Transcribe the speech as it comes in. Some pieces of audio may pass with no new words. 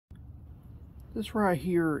This right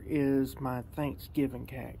here is my Thanksgiving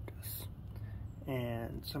cactus.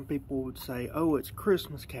 And some people would say, oh, it's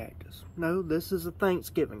Christmas cactus. No, this is a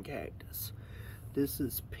Thanksgiving cactus. This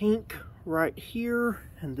is pink right here,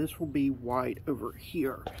 and this will be white over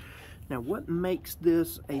here. Now, what makes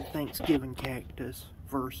this a Thanksgiving cactus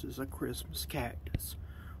versus a Christmas cactus?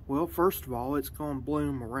 Well, first of all, it's going to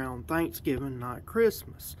bloom around Thanksgiving, not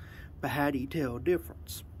Christmas. But how do you tell a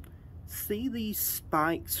difference? See these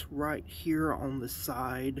spikes right here on the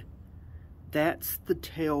side? That's the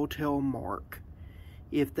telltale mark.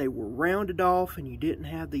 If they were rounded off and you didn't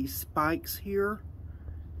have these spikes here,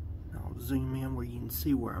 I'll zoom in where you can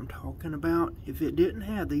see where I'm talking about. If it didn't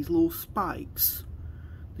have these little spikes,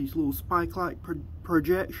 these little spike-like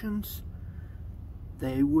projections,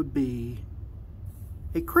 they would be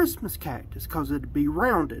a Christmas cactus because it'd be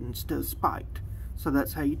rounded instead of spiked. So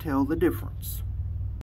that's how you tell the difference.